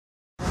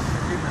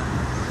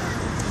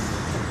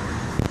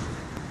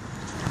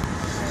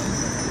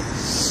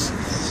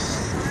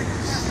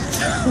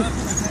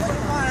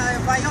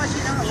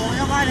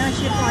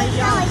去逛一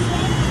下。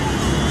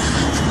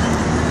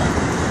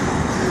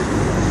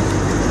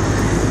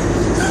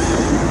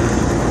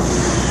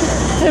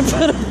They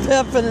put a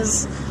pep in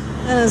his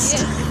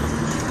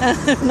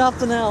and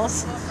nothing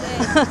else.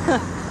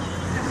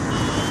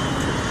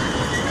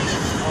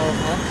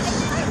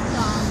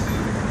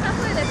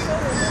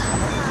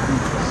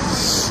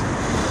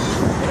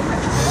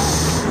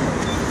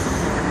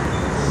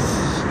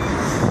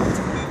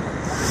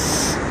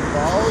 保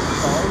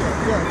眼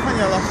镜看见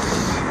了，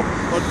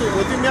我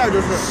对面就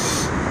是。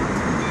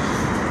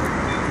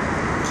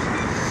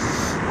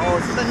哦，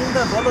现在您在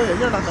保眼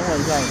镜那等我一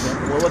下行，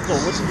我走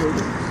过去有点。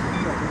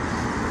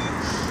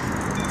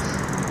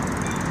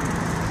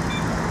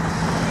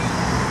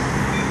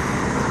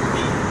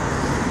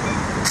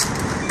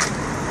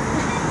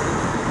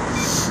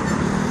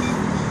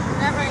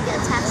Never get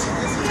taxi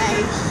this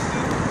way.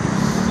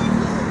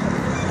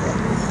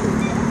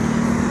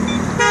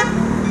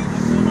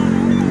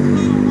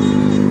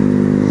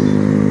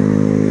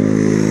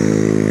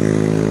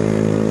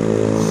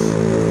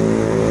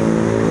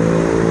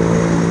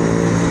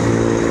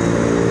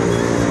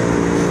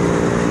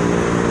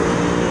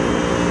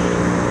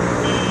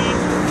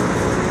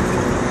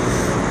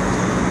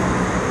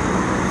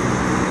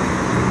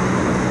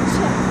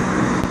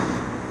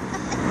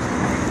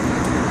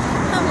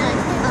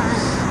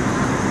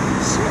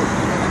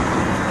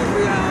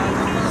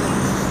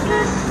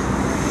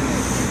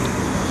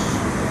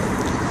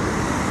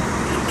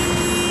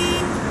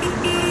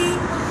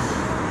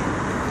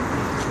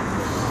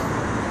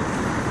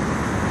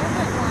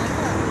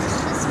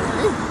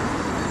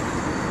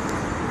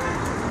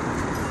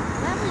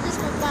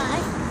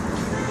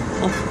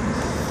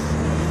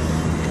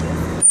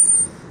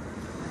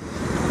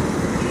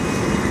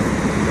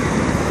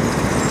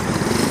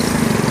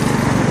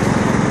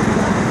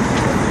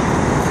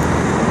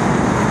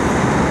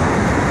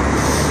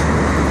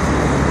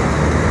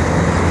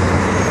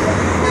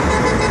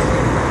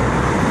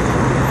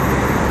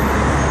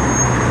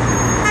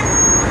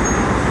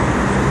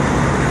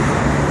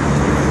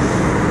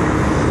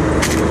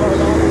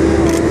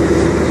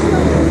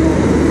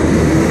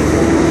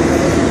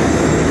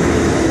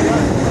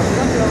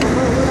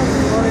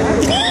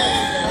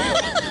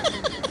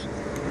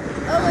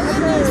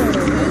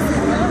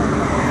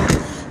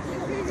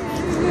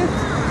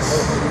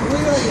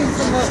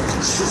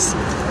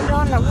 I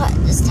don't know what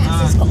this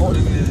taxi's called.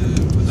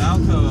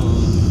 Udalco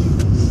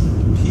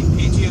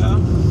PGO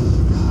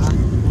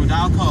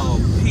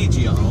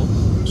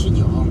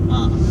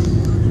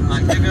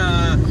那个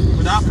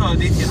Udalco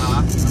地铁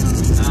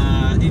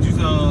一直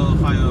就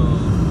还有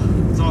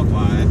左拐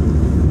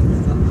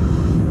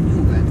右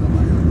拐左拐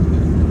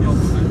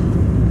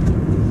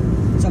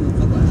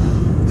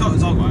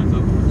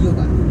右拐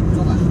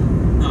左拐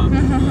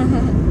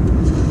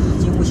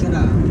金木星的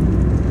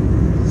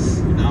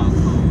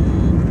Udalco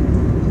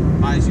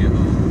白雪路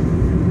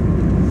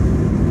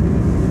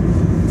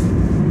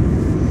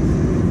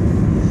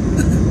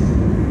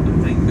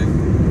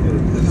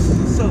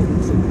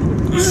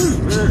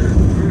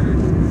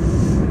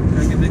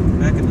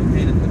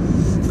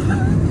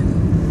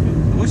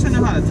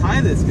how to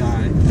tie this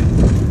guy.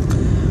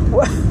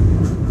 What?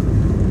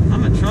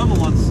 I'm in trouble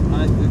once.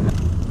 I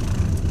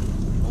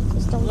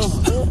just don't do it.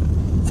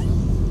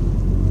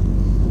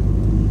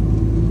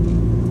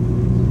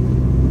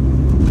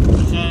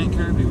 Shannon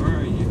Kirby, where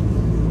are you?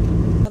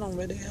 I don't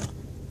really know.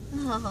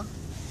 Oh.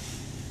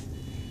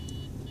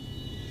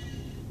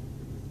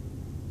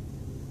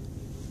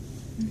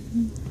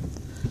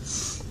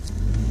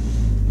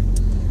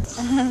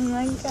 Oh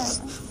my god.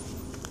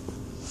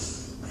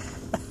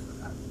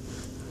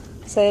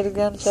 Say it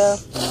again, Joe.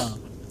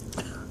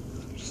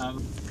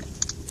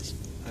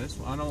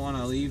 I don't want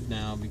to leave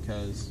now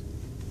because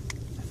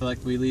I feel like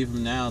if we leave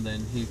him now,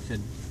 then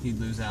he'd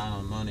lose out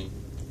on money,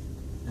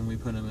 and we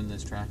put him in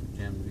this traffic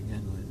jam to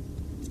begin with.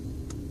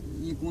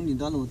 1公里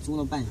的路走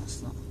了半小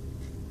时。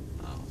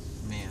Oh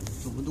man.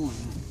 走不动了。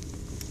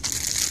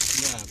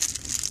Yeah.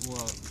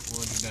 What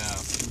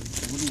about?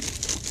 走不动。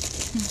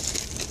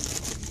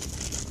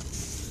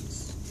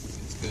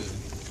It's good.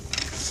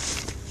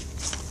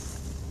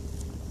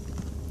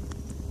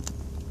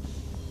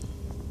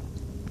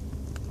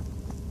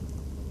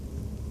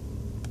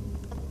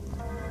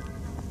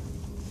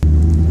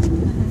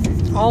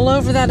 All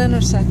over that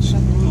intersection.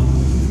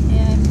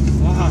 Yeah.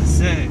 Wow,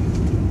 sick.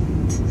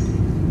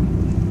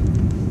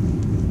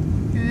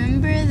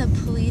 Remember the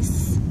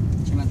police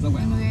when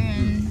we were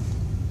in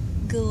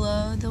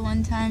Gulo the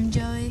one time,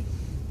 Joey?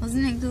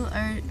 Wasn't it Gulo?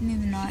 Or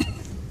maybe not.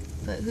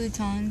 But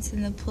Hutons,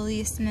 and the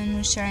policeman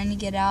was trying to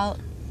get out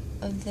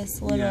of this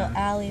little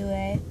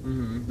alleyway.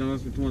 Mm-hmm. That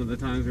was one of the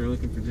times we were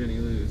looking for Jenny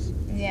Lou's.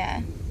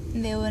 Yeah.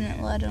 They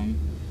wouldn't let him.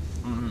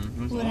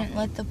 Mm-hmm. Wouldn't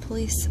let the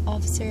police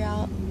officer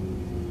out.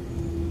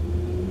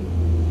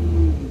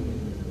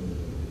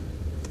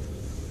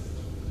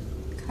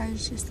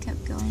 Cars just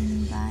kept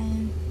going by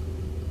him.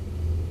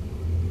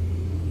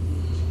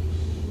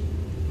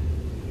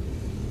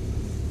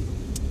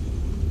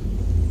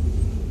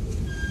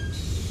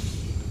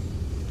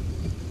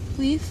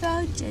 We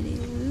found Jenny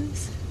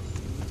Lou's.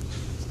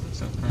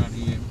 so proud of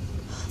you.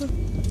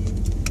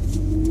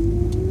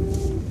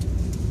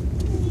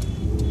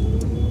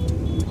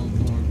 Oh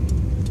Lord.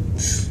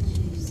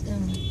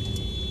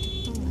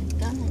 Oh my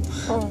god.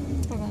 Oh,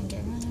 we're gonna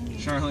get run over.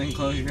 Charlene,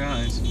 close your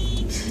eyes.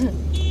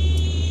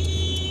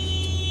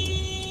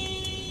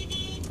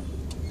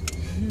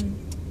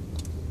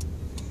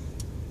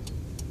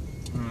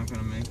 I'm not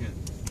gonna make it.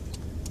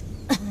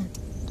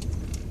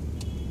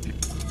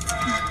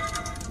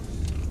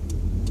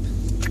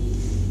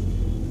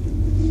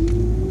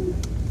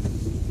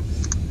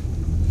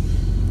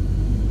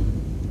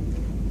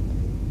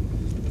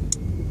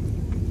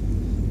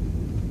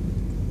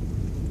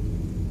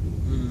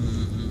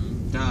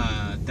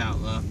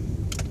 Doubt luck.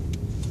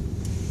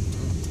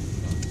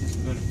 This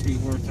better be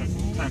worth a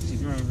taxi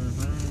driver.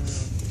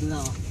 知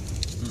道吗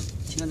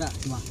？7个站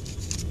是吧？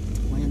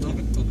往前走，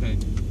 Okay.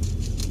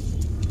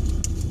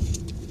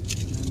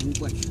 能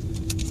过去。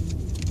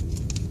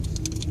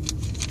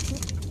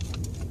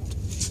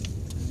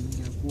应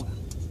该过呀。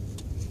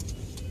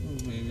 Oh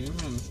baby, I'm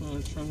having so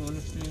much trouble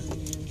understanding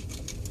you.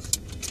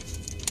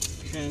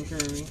 Shan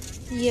Curry.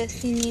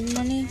 Yes, you need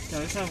money?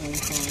 Guys, have one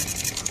phone.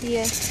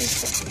 Yes,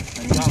 just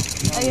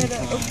I gotta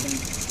open.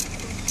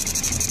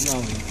 No,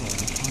 往前走。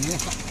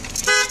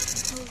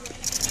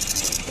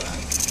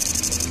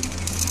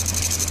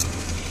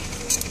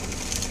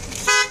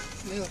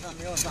 没有上，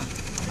没有上。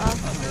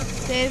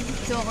 Babe,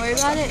 don't worry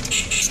about it.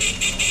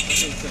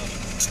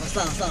 Oh,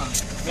 算了算了。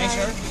 Make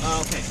sure?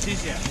 Okay,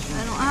 she's yeah.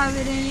 I don't have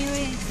it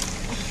anyway.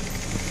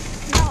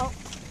 No.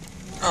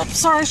 Oh,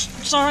 sorry,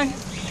 sorry.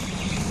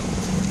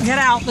 Get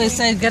out, they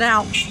said, get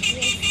out.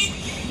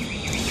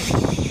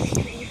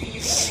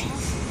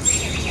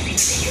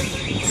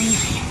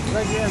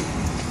 Right here.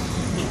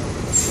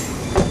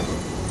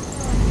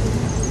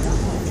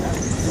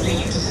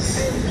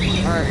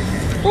 Alright.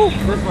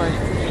 This way.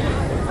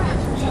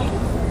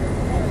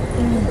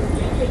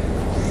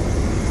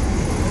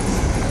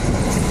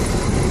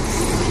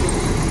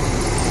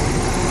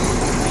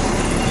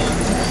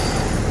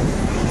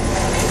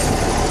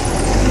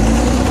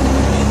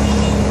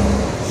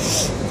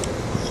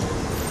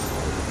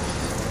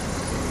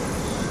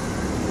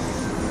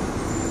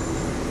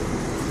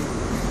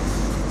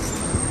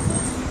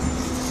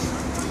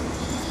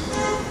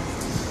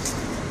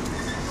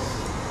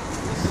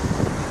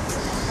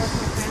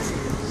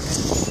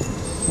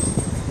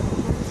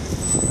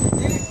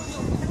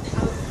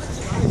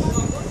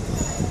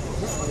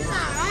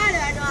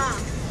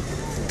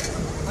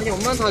 Anh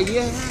không mang thời gì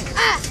hay?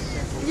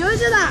 Nhớ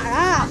chứ nào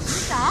à?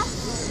 Sao?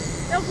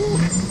 Đâu cu.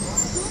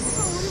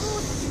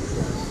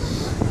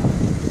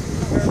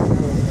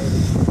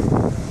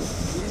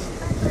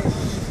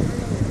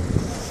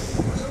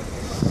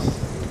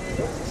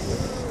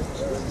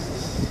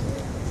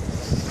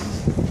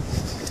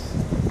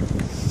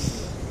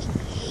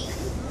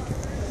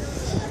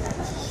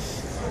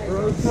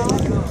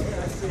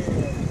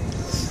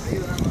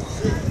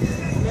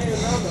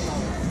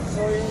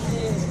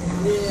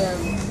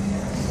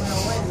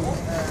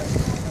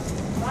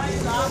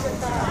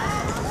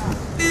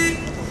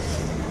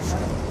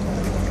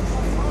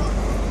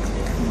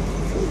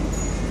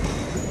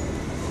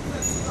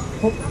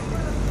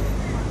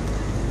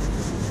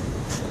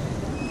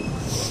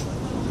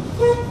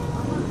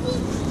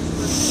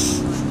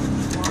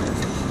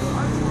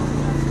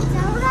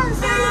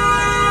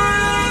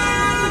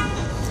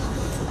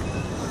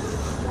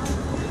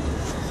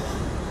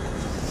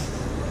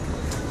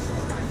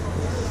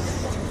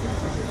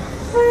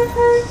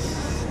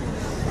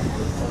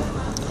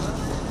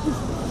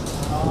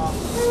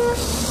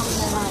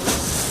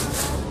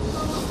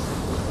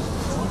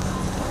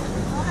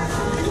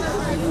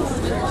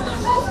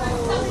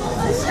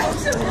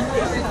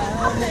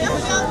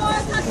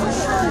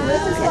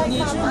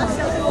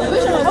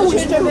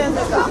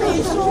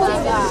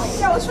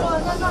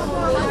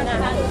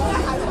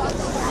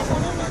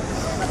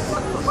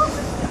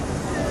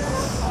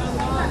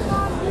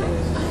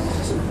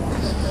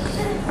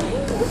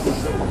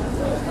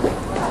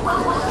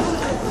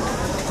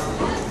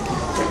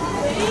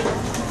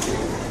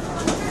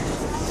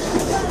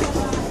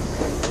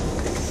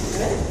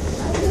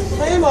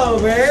 Hey, Mama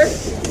Bear.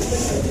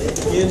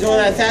 You enjoy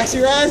that taxi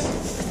ride?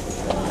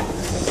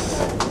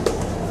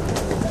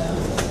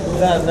 What's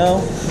that,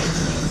 no?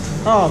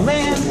 Oh,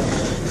 man.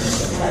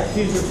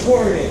 She's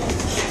recording.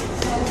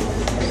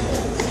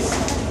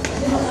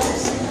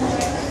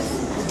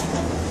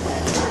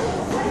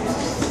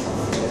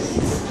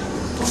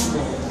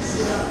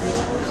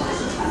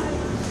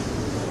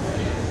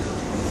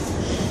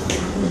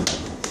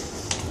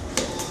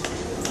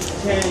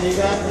 Ken, you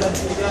got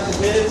the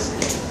biz?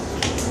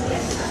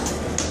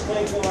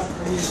 Go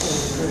after these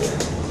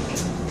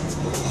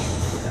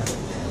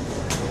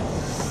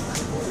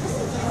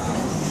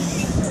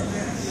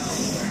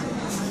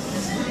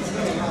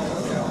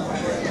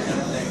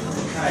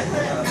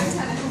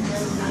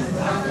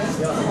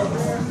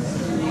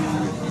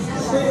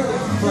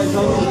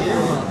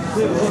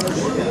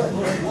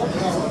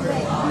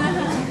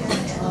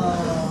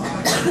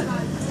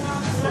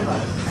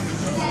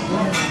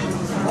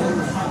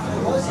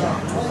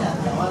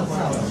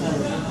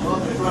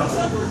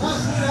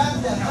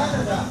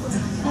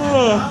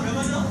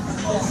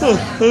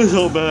Those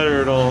don't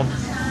matter at all.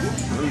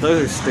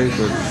 Those are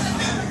stupid.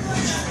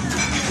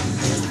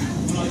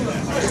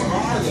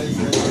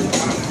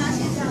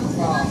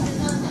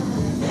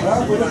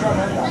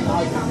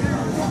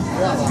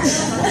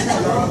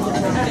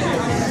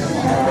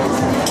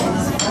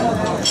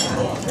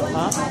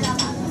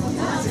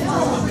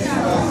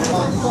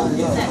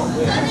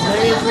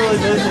 Maybe it's really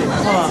busy.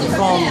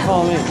 Hold on,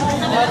 call me.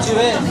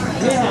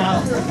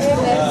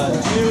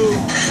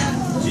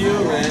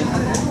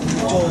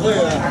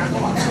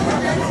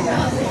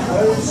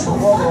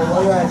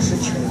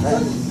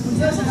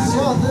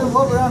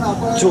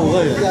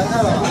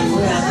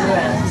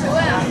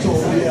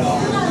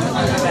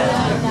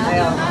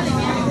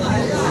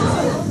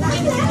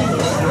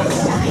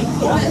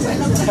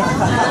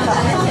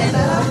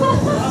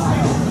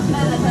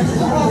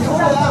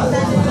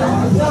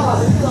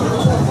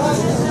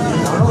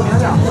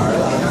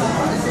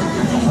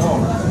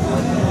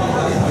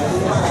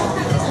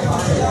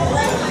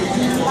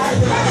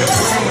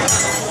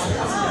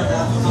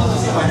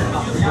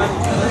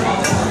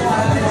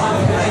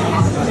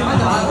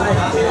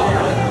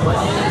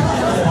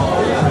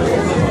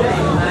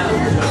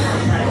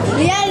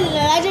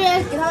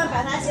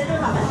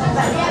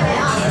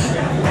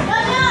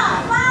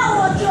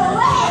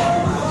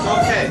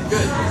 Okay,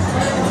 good.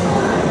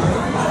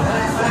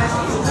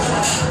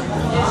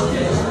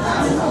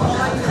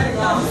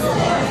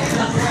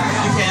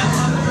 You can.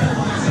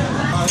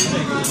 Oh, you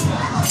take it.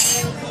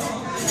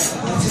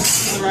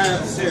 Just right up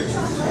the stairs.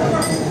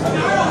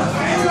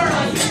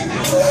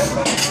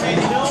 Hey,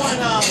 you know when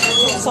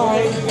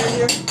Sorry.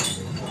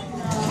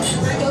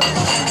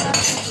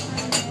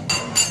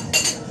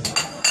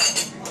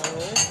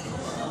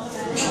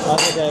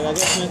 Okay, I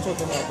guess Mitchell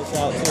can help us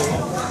out too.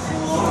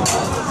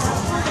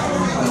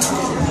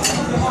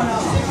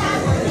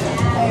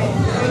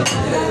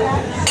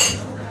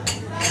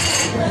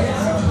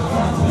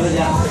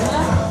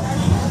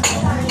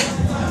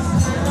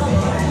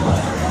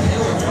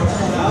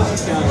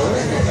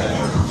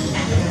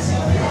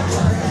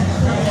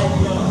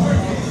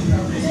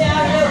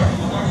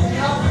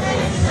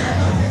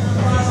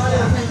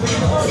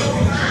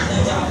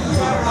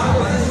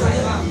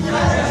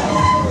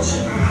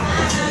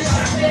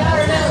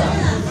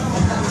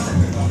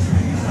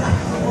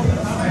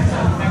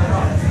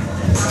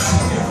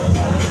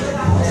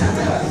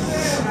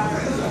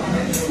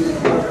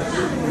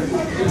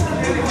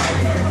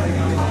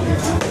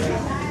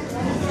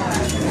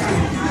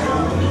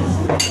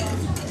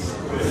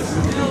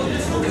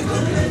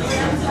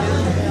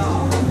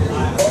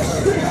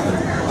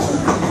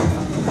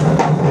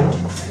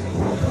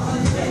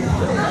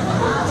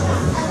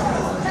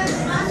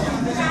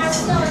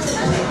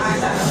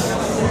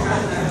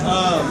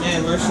 Oh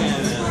man, where's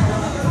Shannon at?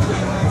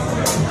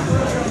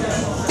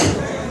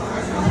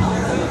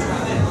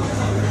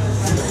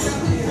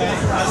 Okay,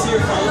 I see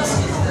your phones.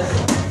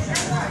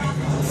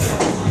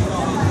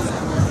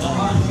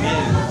 Oh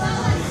man.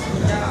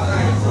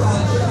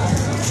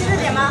 去这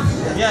点吗？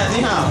 Yeah,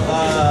 你好。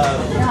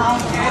你好。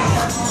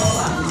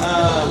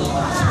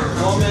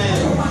我们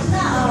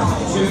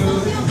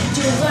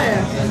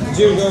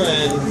9个人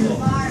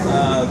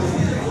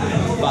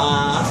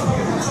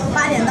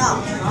，8点到。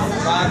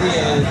8点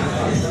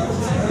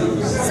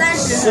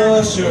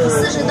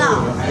40到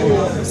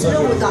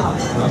45到。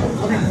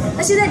OK， 那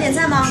现在点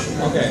菜吗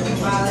OK。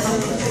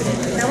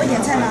哪位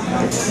点菜呢？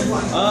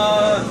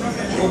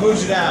我不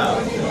知道，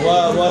我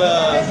的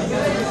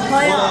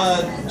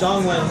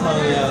中文朋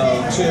友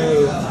去。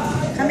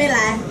还没来。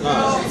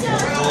先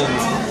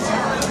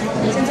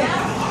坐。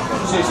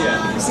谢谢。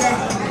谢。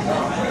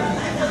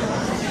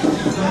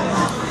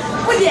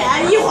不点，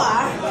一会儿。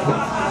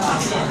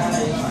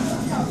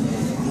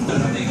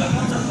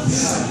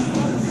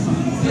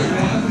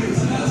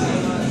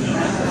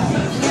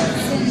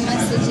Send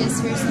messages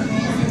for some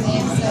reason. They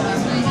have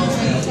so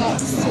many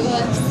talks to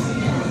us.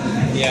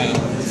 Yeah.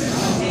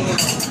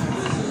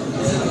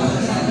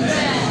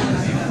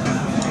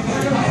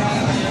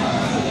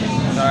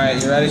 All right,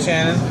 you ready,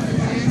 Shannon?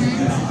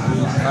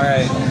 All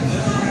right.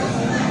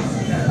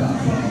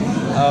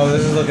 Oh,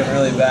 this is looking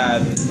really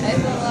bad. I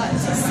have a lot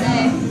to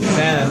say.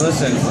 Shannon,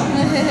 listen.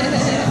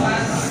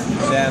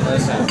 Shannon,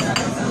 listen. Listen.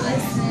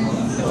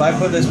 If I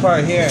put this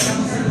part here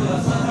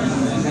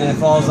and it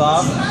falls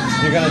off,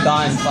 you're gonna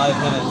die in 5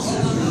 minutes.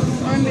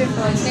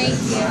 Wonderful, thank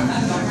you.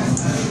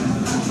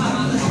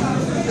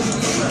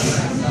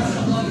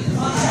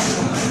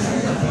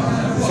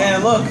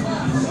 Shannon, look.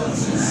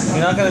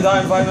 You're not gonna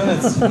die in 5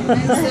 minutes. I'm so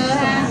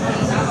happy.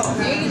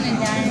 You're gonna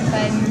die in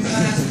 5 minutes.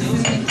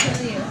 I'm gonna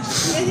kill you.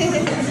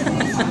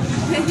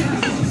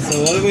 So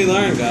what did we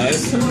learn,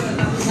 guys?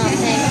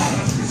 Nothing.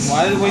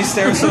 Why did we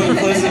stare so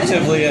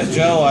inquisitively at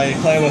Joe while he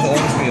played with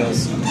orange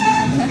peels?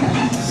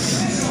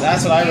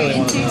 That's what I really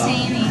want to know.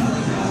 Entertaining.